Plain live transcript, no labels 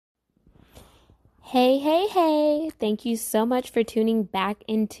Hey, hey, hey. Thank you so much for tuning back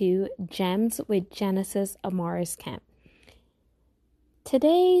into Gems with Genesis Amaris Kemp.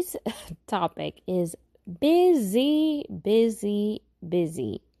 Today's topic is busy, busy,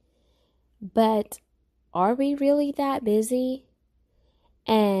 busy. But are we really that busy?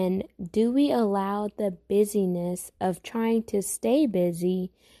 And do we allow the busyness of trying to stay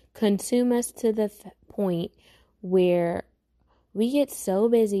busy consume us to the point where we get so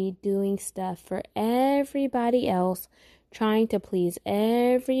busy doing stuff for everybody else, trying to please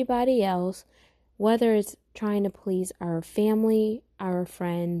everybody else, whether it's trying to please our family, our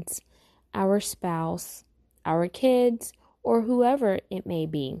friends, our spouse, our kids, or whoever it may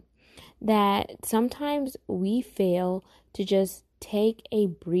be, that sometimes we fail to just take a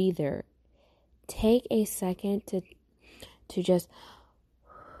breather, take a second to just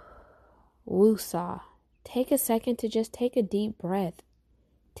woosah. Take a second to just take a deep breath.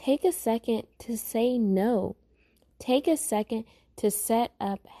 Take a second to say no. Take a second to set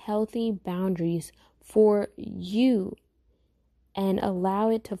up healthy boundaries for you and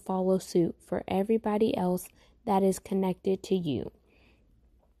allow it to follow suit for everybody else that is connected to you.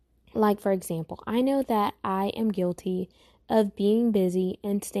 Like, for example, I know that I am guilty of being busy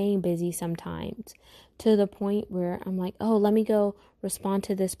and staying busy sometimes to the point where I'm like, oh, let me go respond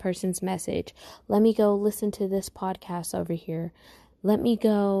to this person's message. Let me go listen to this podcast over here. Let me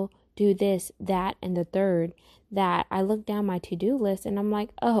go do this, that, and the third. That I look down my to-do list and I'm like,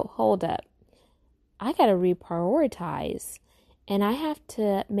 oh, hold up. I got to reprioritize and I have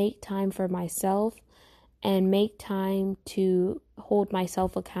to make time for myself and make time to hold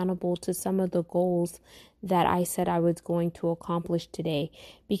myself accountable to some of the goals that I said I was going to accomplish today,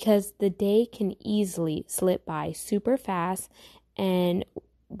 because the day can easily slip by super fast and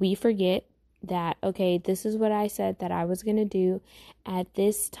we forget that, okay, this is what I said that I was going to do at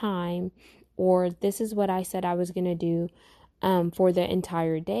this time, or this is what I said I was going to do for the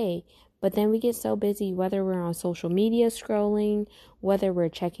entire day. But then we get so busy, whether we're on social media scrolling, whether we're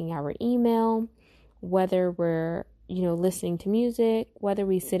checking our email, whether we're, listening to music, whether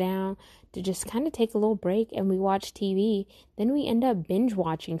we sit down to just kind of take a little break and we watch TV, then we end up binge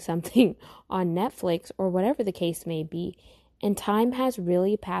watching something on Netflix or whatever the case may be. And time has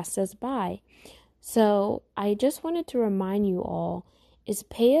really passed us by. So I just wanted to remind you all is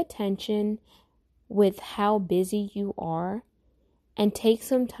pay attention with how busy you are and take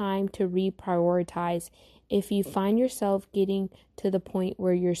some time to reprioritize. If you find yourself getting to the point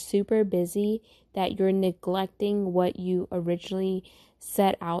where you're super busy, that you're neglecting what you originally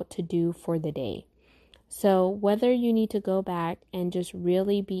set out to do for the day. So whether you need to go back and just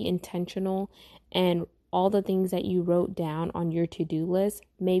really be intentional and all the things that you wrote down on your to-do list,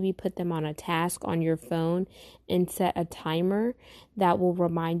 maybe put them on a task on your phone and set a timer that will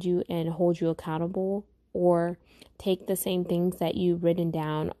remind you and hold you accountable, or take the same things that you've written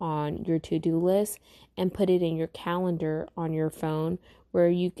down on your to-do list and put it in your calendar on your phone where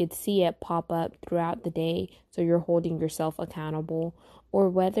you could see it pop up throughout the day so you're holding yourself accountable. Or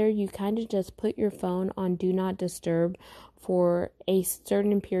whether you kind of just put your phone on do not disturb for a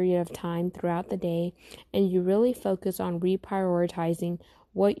certain period of time throughout the day and you really focus on reprioritizing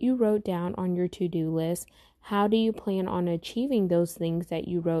what you wrote down on your to-do list. How do you plan on achieving those things that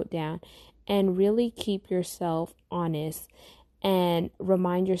you wrote down? And really keep yourself honest and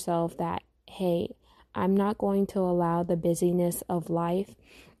remind yourself that, hey, I'm not going to allow the busyness of life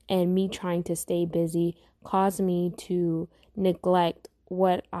and me trying to stay busy cause me to neglect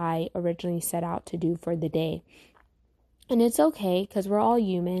what I originally set out to do for the day. And it's okay, because we're all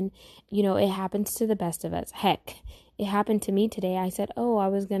human. It happens to the best of us. Heck, it happened to me today. I said, oh, I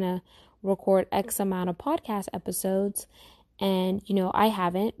was going to record X amount of podcast episodes. And, I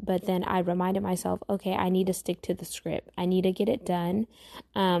haven't, but then I reminded myself, okay, I need to stick to the script. I need to get it done.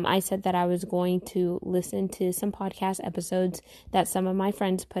 I said that I was going to listen to some podcast episodes that some of my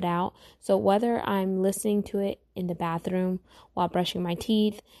friends put out. So whether I'm listening to it in the bathroom, while brushing my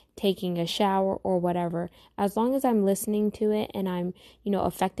teeth, taking a shower, or whatever, as long as I'm listening to it and I'm,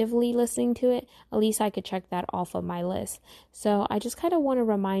 effectively listening to it, at least I could check that off of my list. So I just kind of want to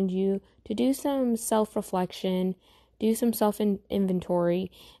remind you to do some self-reflection, do some self-inventory,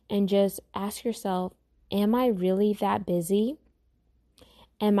 and just ask yourself, am I really that busy?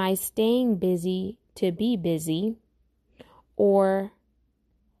 Am I staying busy to be busy? Or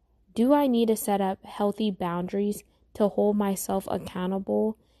do I need to set up healthy boundaries to hold myself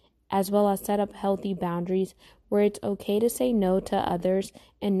accountable, as well as set up healthy boundaries where it's okay to say no to others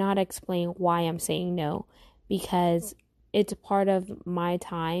and not explain why I'm saying no? Because it's part of my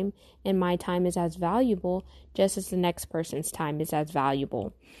time, and my time is as valuable just as the next person's time is as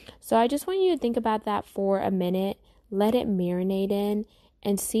valuable. So I just want you to think about that for a minute, let it marinate in,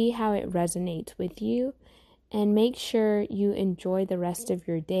 and see how it resonates with you. And make sure you enjoy the rest of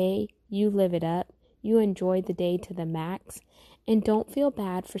your day. You live it up. You enjoy the day to the max. And don't feel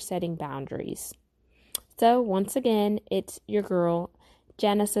bad for setting boundaries. So once again, it's your girl,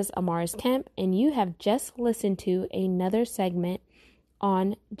 Genesis Amaris Kemp, and you have just listened to another segment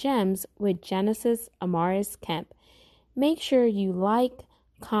on Gems with Genesis Amaris Kemp. Make sure you like,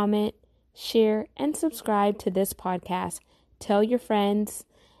 comment, share, and subscribe to this podcast. Tell your friends.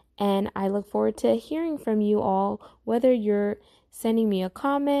 And I look forward to hearing from you all, whether you're sending me a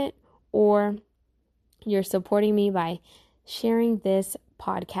comment or you're supporting me by sharing this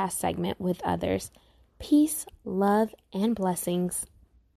podcast segment with others. Peace, love, and blessings.